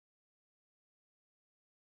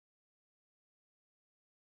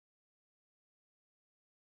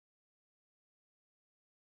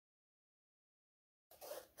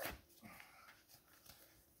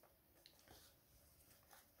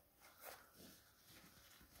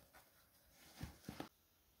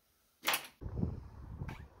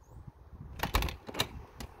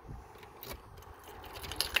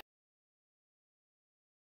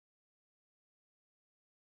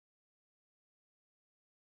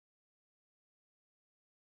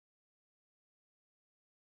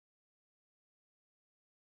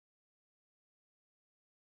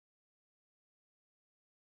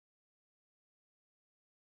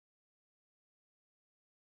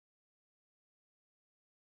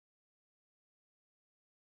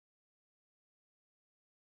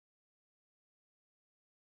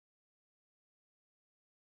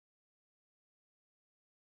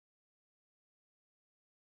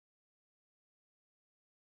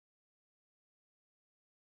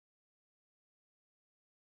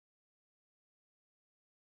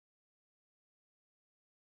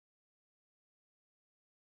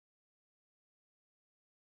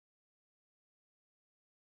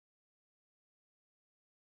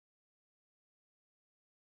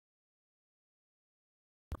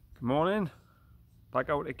Good morning,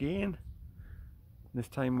 back out again. This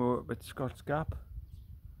time we're up at Scots Gap.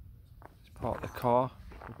 Just park the car.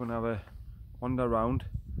 We're going to have a wander around,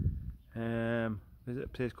 visit a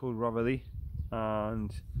place called Rothely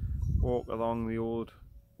and walk along the old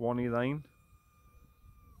Wannie line.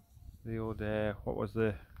 The old, what was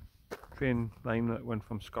the train line that went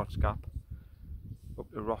from Scots Gap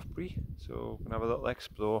up to Rothely. So we're going to have a little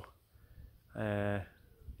explore. Yeah,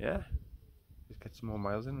 just get some more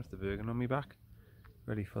miles in with the Bergen on my back.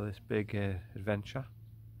 Ready for this big adventure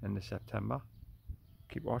end of September.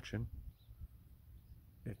 Keep watching,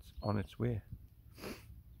 it's on its way.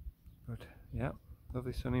 But yeah,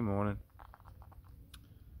 lovely sunny morning.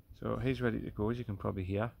 So he's ready to go, as you can probably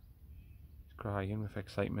hear. He's crying with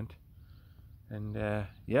excitement. And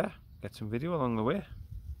yeah, get some video along the way.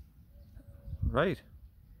 Right,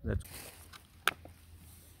 let's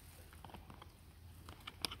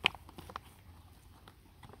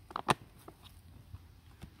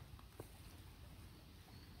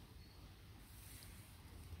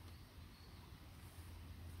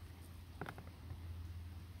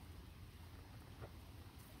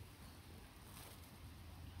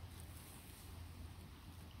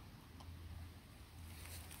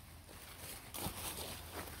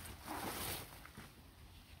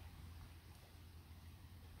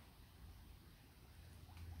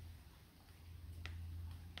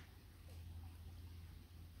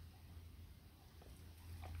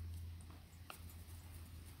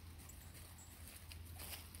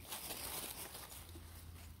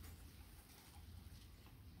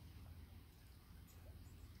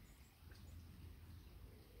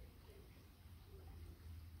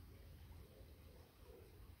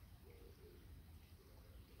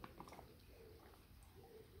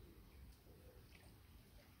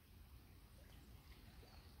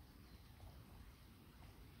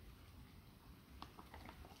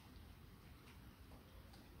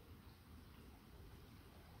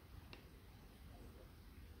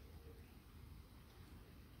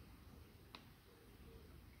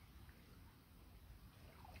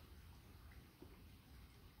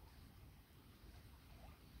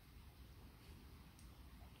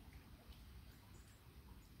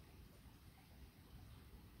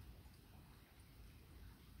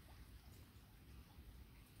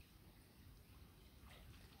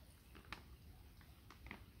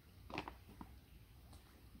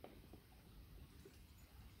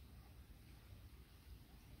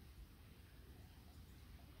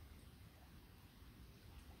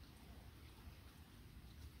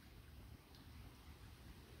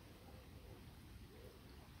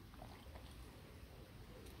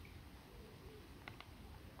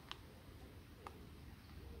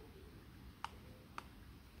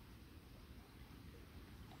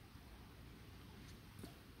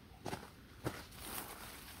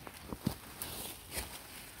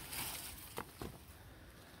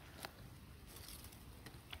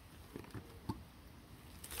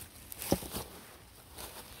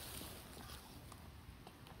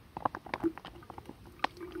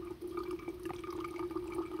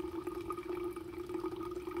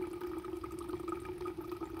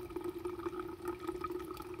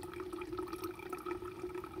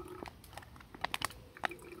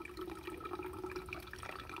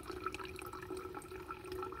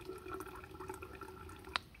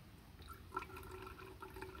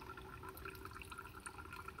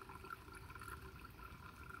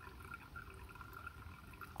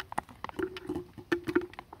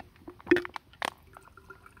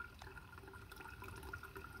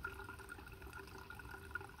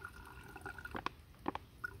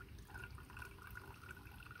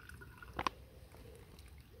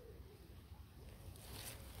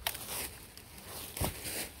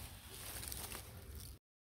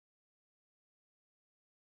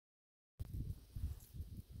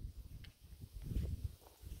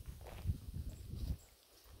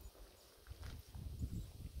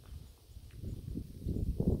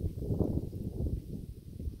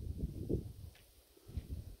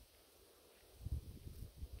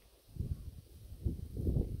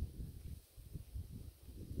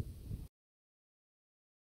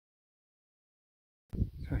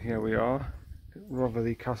So here we are at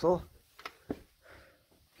Rothely Castle.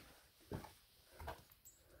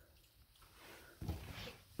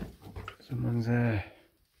 Someone's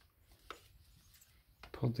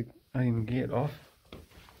pulled the iron gate off.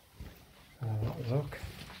 Have a little look.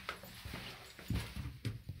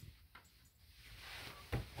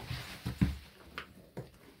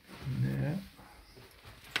 Yeah.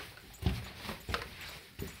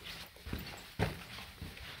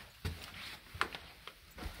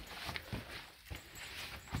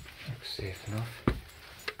 Looks safe enough.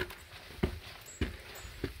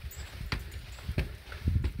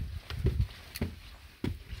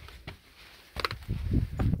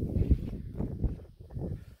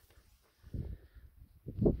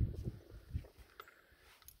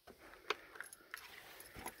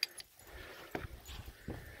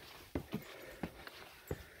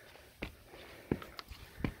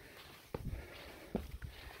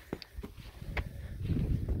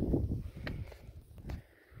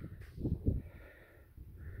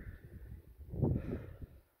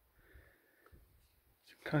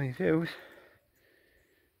 canny views.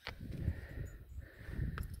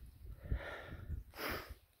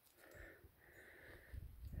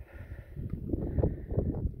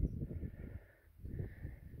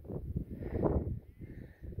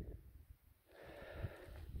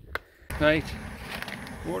 Right,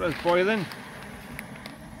 water's boiling.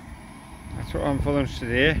 That's what I'm for lunch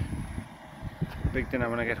today. Big dinner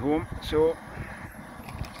when I get home, so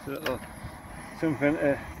just a little something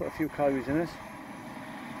to put a few calories in it.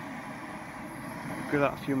 Give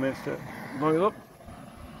that a few minutes to boil up.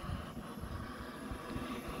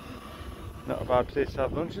 Not a bad place to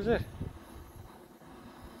have lunch, is it?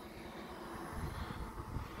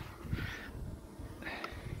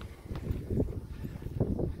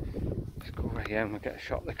 Let's go over here and we'll get a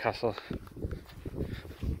shot at the castle.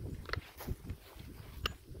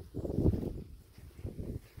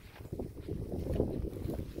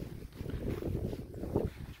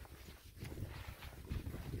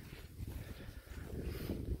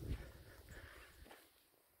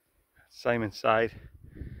 Simon's side,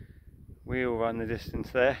 way over in the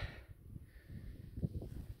distance there.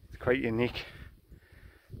 It's quite unique.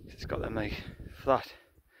 It's got them like flat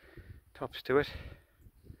tops to it.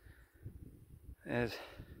 There's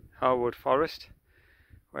hardwood forest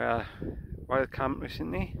where wild camped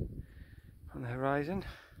recently on the horizon,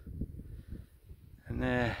 and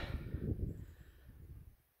there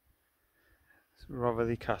it's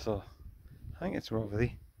Rothely Castle. I think it's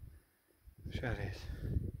Rothely. I'm sure it is.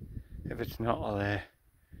 If it's not, I'll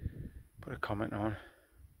put a comment on.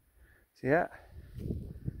 So yeah,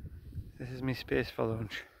 this is my space for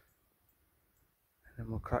lunch, and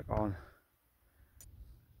then we'll crack on.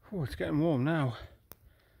 Oh, it's getting warm now.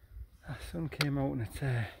 The sun came out and it's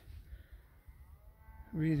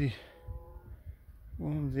really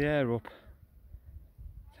warms the air up.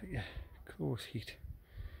 It's like a close heat.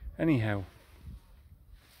 Anyhow,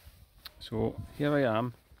 so here I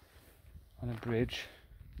am on a bridge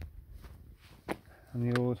on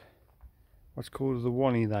the old, what's called the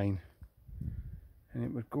Wannie line, and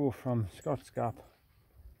it would go from Scots Gap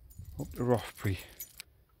up to Rothely.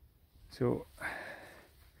 So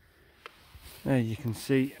there you can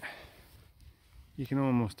see, you can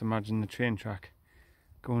almost imagine the train track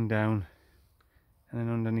going down and then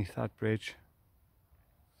underneath that bridge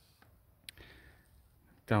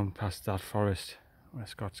down past that forest where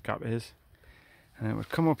Scots Gap is, and it would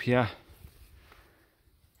come up here,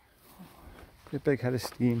 a big head of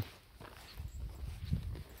steam,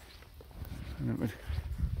 and it would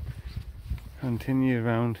continue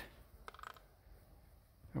around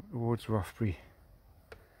up towards Rothely.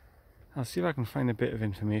 I'll see if I can find a bit of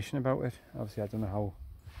information about it. Obviously I don't know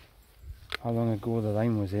how long ago the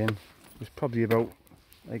line was in. It was probably about,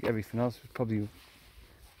 like everything else, it was probably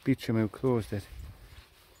Beecham who closed it.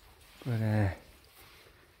 But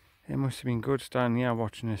it must have been good standing here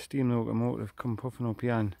watching a steam locomotive come puffing up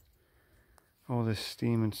here and all this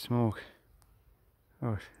steam and smoke.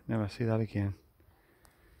 Oh, never see that again.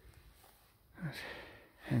 But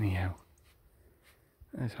anyhow,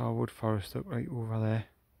 there's hardwood forest up right over there,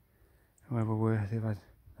 whoever were they've had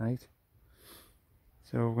night.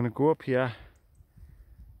 So we're going to go up here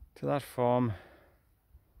to that farm,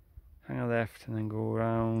 hang a left and then go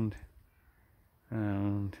round,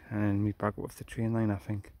 and then meet back up with the train line, I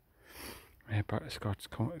think. Head back to Scots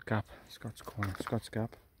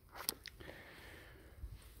Gap.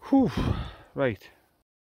 Whew, right.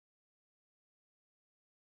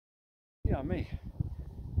 Yeah, me.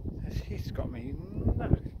 This heat's got me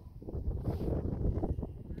knackered.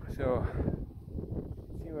 So,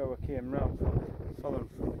 see where we came round from, following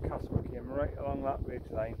from the castle, we came right along that ridge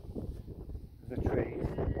line, the trees,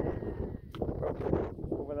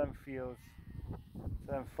 over them fields,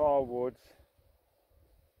 to them far woods,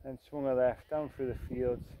 then swung a left, down through the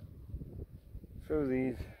fields, through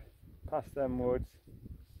these, past them woods,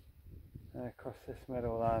 and across this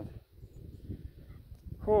meadowland.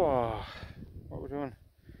 Oh, what we're doing?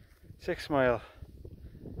 6 mile.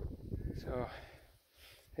 So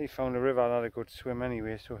he found a river and had a good swim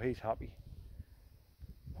anyway, so he's happy.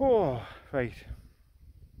 Oh, right.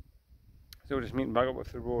 So we're just meeting back up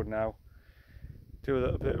with the road now. Do a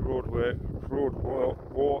little bit of road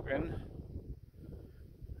walking,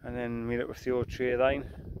 and then meet up with the old tree line.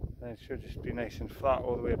 And it should just be nice and flat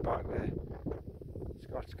all the way back there.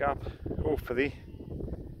 Scots Gap, hopefully.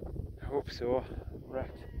 I hope so.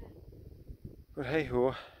 Wrecked. But hey ho,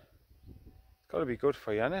 it's got to be good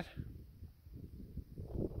for you, hasn't it?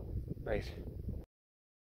 Right.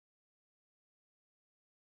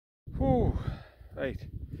 Whew. Right.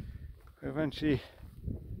 We eventually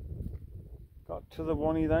got to the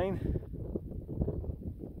Wannie line.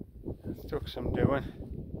 It took some doing.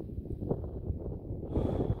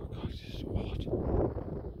 it's just so hot.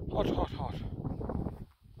 Hot, hot, hot.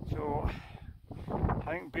 So I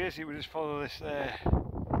think basically we just follow this this line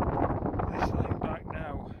back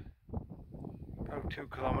now, about 2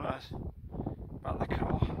 kilometres, back the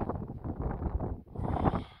car.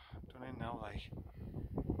 Done in now, like.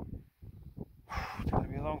 It's going to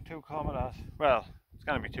be a long 2 kilometres. Well, it's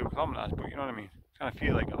going to be 2 kilometres, but you know what I mean. It's going to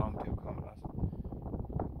feel like a long 2 kilometres.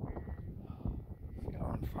 Feel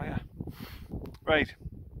on fire. Right.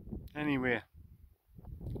 Anyway,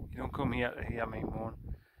 you don't come here to hear me moan.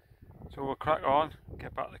 So we'll crack on,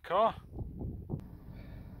 get back to the car.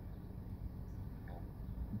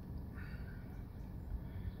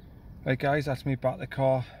 Right guys, that's me back to the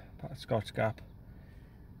car, back at Scots Gap.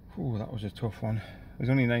 Ooh, that was a tough one. It was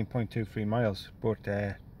only 9.23 miles, but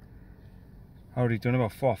I already done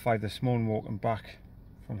about 4 or 5 this morning walking back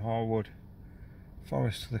from Harwood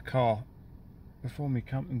Forest to the car before my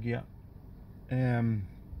camping gear.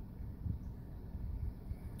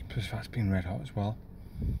 Plus that's been red hot as well.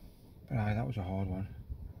 But aye, that was a hard one.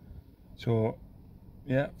 So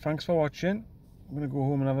yeah, thanks for watching. I'm gonna go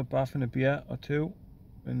home and have a bath and a beer or two,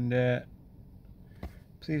 and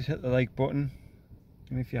please hit the like button,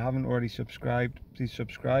 and if you haven't already subscribed, please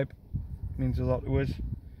subscribe. It means a lot to us.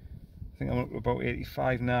 I think I'm up to about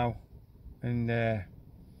 85 now, and yeah,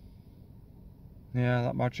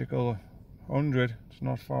 that magical 100, it's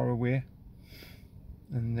not far away,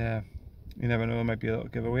 and you never know, there might be a little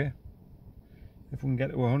giveaway if we can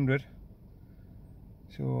get to 100.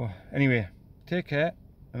 So anyway, take care,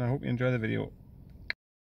 and I hope you enjoy the video.